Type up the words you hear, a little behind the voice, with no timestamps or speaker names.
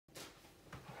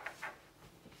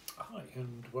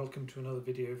and welcome to another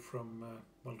video from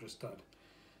Well-Dressed Dad.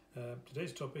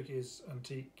 Today's topic is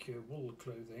antique wool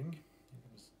clothing. I'm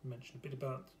going to mention a bit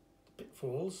about the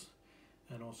pitfalls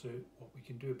and also what we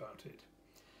can do about it.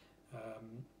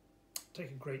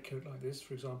 Take a great coat like this,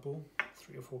 for example,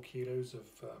 3 or 4 kilos of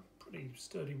pretty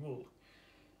sturdy wool.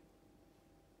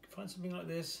 Find something like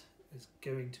this, there's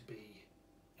going to be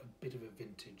a bit of a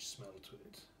vintage smell to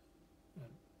it.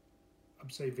 I'm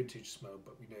saying vintage smell,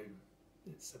 but we know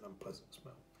it's an unpleasant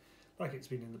smell, like it's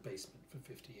been in the basement for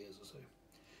 50 years or so.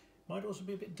 Might also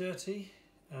be a bit dirty,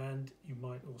 and you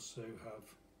might also have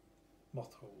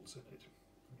moth holes in it.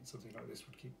 I mean, something like this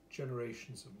would keep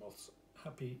generations of moths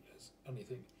happy as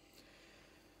anything.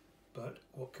 But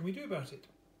what can we do about it?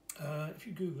 If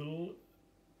you Google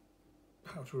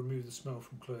how to remove the smell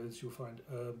from clothes, you'll find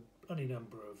any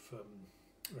number of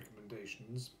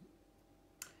recommendations.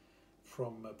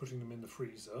 From putting them in the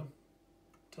freezer,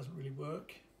 doesn't really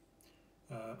work.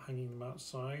 Hanging them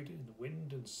outside in the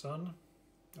wind and sun.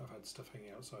 I've had stuff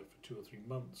hanging outside for 2 or 3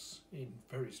 months in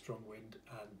very strong wind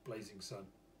and blazing sun.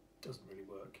 Doesn't really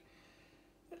work.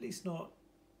 At least not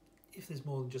if there's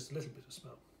more than just a little bit of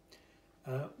smell.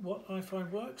 What I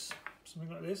find works, something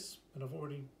like this, and I've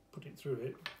already put it through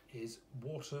it, is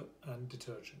water and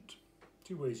detergent.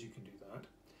 2 ways you can do that.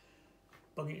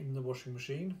 Bung it in the washing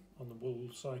machine on the wool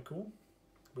cycle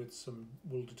with some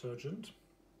wool detergent.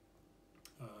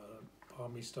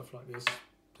 Army stuff like this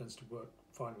tends to work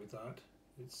fine with that.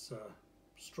 It's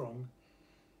strong.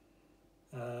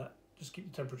 Just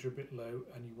keep the temperature a bit low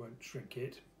and you won't shrink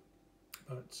it.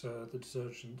 But the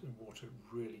detergent and water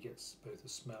really gets both the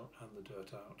smell and the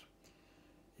dirt out.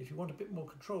 If you want a bit more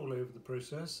control over the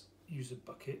process, use a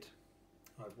bucket.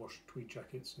 I've washed tweed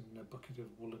jackets in a bucket of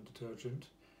woolen detergent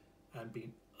and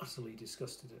been utterly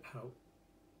disgusted at how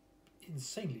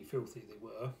insanely filthy they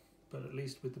were, but at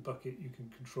least with the bucket you can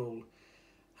control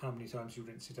how many times you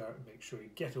rinse it out and make sure you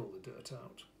get all the dirt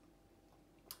out,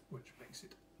 which makes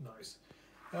it nice.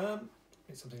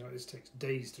 Something like this takes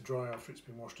days to dry after it's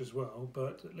been washed as well,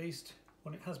 but at least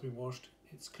when it has been washed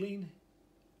it's clean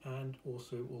and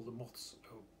also all the moths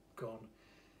are gone,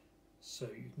 so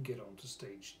you can get on to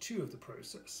stage 2 of the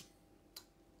process.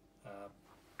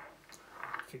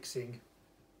 Fixing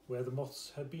where the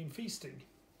moths had been feasting.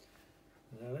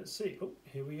 Now let's see. Oh,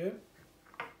 here we go.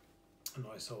 A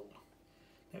nice hole.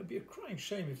 Now it would be a crying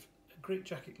shame if a great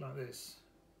jacket like this,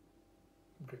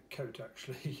 a great coat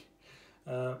actually,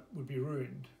 would be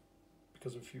ruined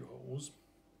because of a few holes.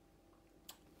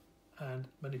 And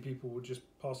many people would just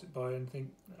pass it by and think,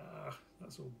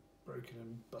 that's all broken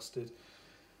and busted.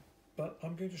 But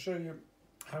I'm going to show you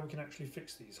how we can actually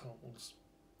fix these holes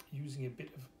using a bit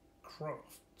of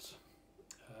craft.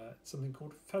 Something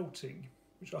called felting,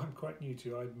 which I'm quite new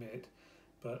to, I admit,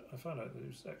 but I found out that it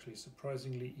was actually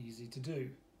surprisingly easy to do.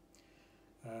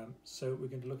 So we're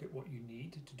going to look at what you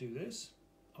need to do this.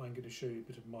 I'm going to show you a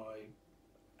bit of my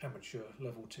amateur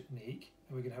level technique,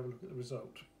 and we're going to have a look at the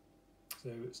result. So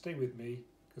stay with me,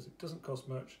 because it doesn't cost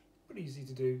much, pretty easy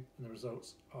to do, and the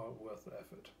results are worth the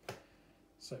effort.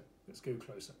 So let's go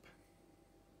close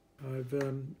up. I've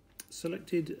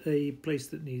selected a place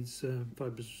that needs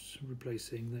fibres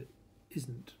replacing that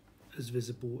isn't as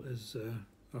visible as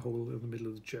a hole in the middle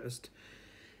of the chest.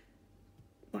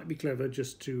 Might be clever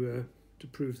just to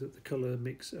prove that the colour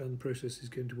mix and process is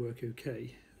going to work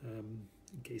okay,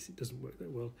 in case it doesn't work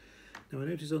that well. Now I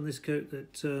notice on this coat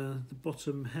that the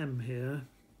bottom hem here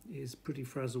is pretty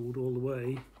frazzled all the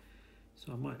way,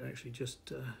 so I might actually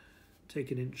just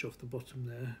take an inch off the bottom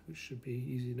there, which should be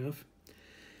easy enough.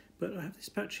 But I have this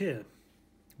patch here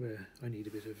where I need a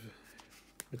bit of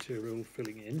material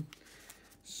filling in.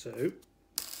 So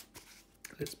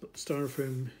let's put the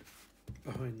styrofoam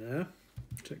behind there,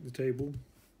 protect the table,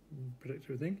 protect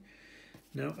everything.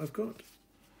 Now I've got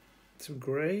some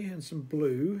grey and some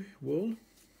blue wool.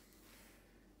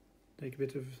 Take a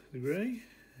bit of the grey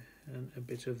and a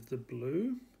bit of the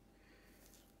blue.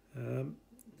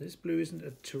 This blue isn't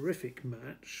a terrific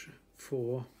match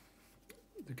for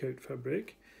the coat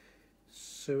fabric,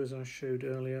 so as I showed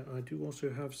earlier, I do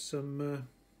also have some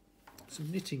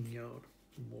knitting yarn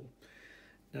and wool.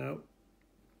 Now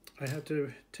I had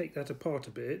to take that apart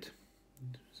a bit.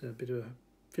 It's a bit of a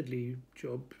fiddly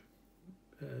job,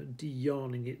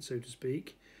 de-yarning it, so to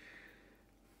speak,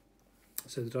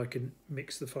 so that I can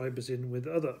mix the fibres in with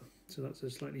other. So that's a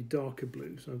slightly darker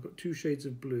blue. So I've got 2 shades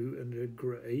of blue and a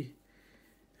grey,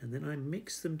 and then I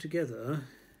mix them together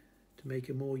to make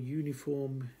a more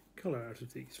uniform colour out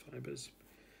of these fibres.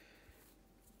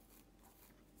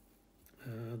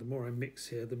 The more I mix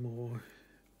here, the more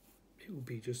it will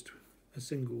be just a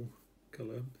single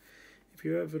colour. If If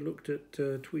you ever looked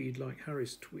at tweed like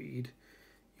Harris tweed,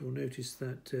 you'll notice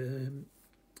that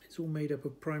it's all made up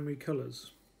of primary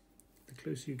colours. The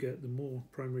closer you get, the more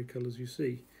primary colours you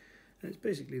see. And it's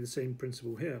basically the same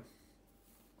principle here,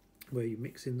 where you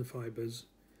mix in the fibres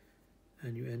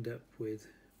and you end up with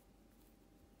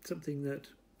something that,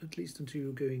 at least until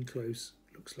you're going close,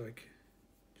 looks like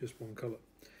just one colour.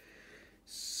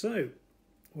 So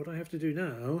what I have to do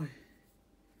now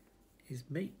is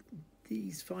make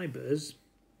these fibres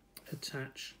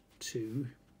attach to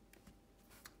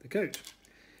the coat.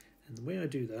 And the way I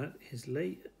do that is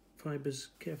lay fibres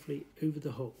carefully over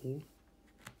the hole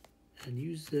and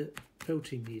use the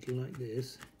felting needle like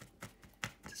this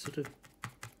to sort of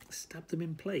stab them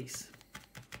in place.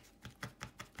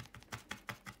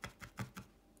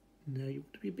 Now you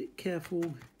want to be a bit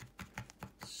careful,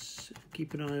 so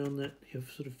keep an eye on that you're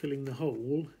sort of filling the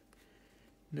hole.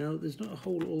 Now there's not a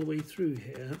hole all the way through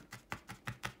here,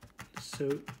 so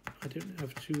I don't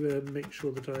have to make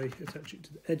sure that I attach it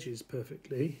to the edges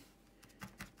perfectly.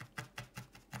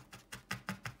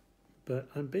 But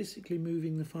I'm basically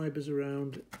moving the fibres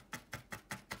around,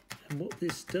 and what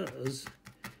this does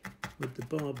with the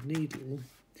barbed needle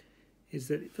is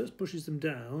that it first pushes them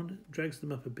down, drags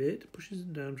them up a bit, pushes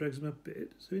them down, drags them up a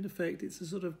bit. So in effect, it's a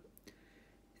sort of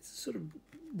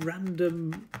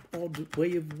random, odd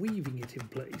way of weaving it in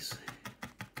place.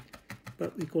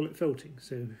 But we call it felting,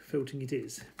 so felting it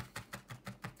is.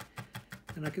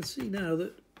 And I can see now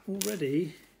that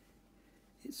already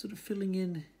it's sort of filling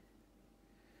in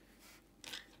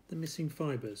the missing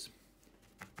fibres.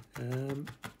 You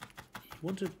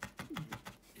want to,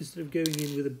 instead of going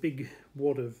in with a big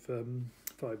wad of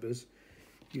fibres,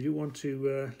 you do want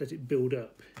to let it build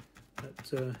up.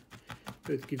 That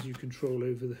both gives you control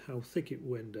over how thick it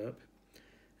will end up,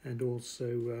 and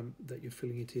also that you're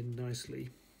filling it in nicely.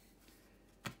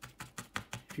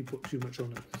 If you put too much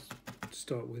on it to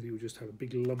start with, you'll just have a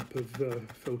big lump of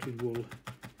felted wool,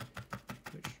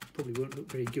 which probably won't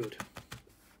look very good.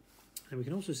 And we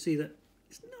can also see that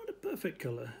it's not a perfect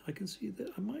colour. I can see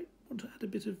that I might want to add a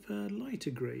bit of lighter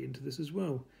grey into this as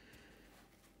well.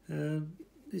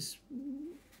 This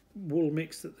wool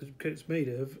mix that the coat's made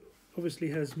of obviously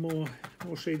has more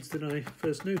shades than I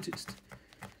first noticed.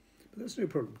 But that's no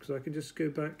problem, because I can just go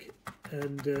back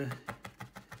and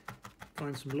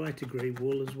find some lighter grey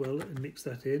wool as well and mix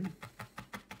that in.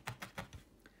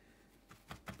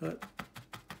 But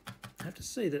I have to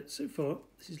say that so far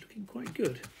this is looking quite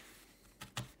good.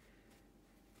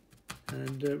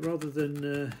 And rather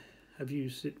than have you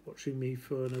sit watching me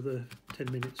for another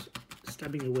 10 minutes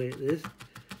stabbing away at this,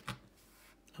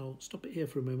 I'll stop it here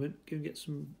for a moment, go and get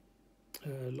some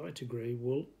lighter grey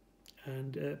wool,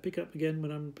 and pick up again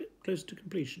when I'm a bit closer to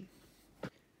completion.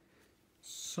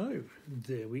 So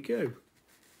there we go.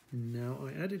 Now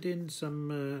I added in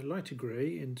some lighter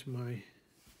grey into my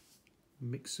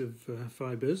mix of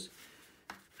fibres,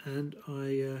 and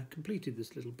I completed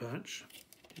this little batch.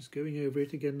 Just going over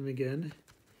it again and again.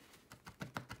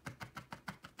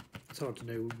 It's hard to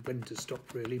know when to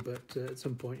stop really, but at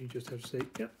some point you just have to say,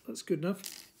 yeah, that's good enough.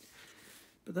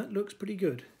 But that looks pretty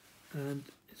good, and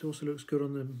it also looks good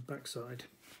on the back side.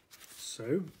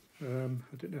 So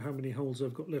I don't know how many holes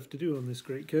I've got left to do on this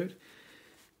greatcoat,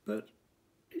 but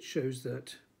it shows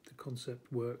that the concept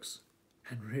works,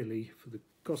 and really for the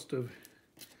cost of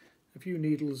a few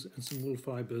needles and some wool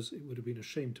fibres, it would have been a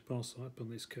shame to pass up on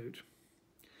this coat.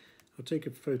 I'll take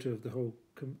a photo of the whole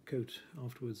coat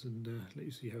afterwards and let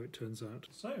you see how it turns out.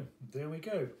 So there we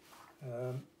go.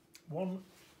 One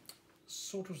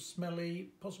sort of smelly,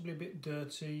 possibly a bit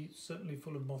dirty, certainly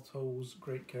full of moth holes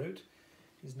greatcoat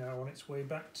is now on its way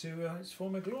back to its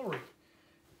former glory.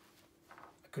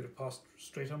 I could have passed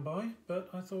straight on by, but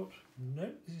I thought,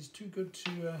 no, this is too good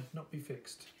to not be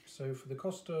fixed. So for the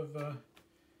cost of a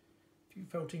few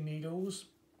felting needles,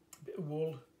 a bit of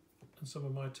wool and some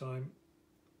of my time,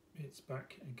 it's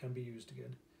back and can be used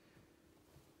again.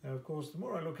 Now of course, the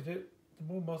more I look at it, the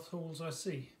more moth holes I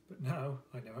see, but now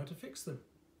I know how to fix them.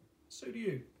 So do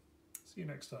you. See you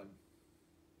next time.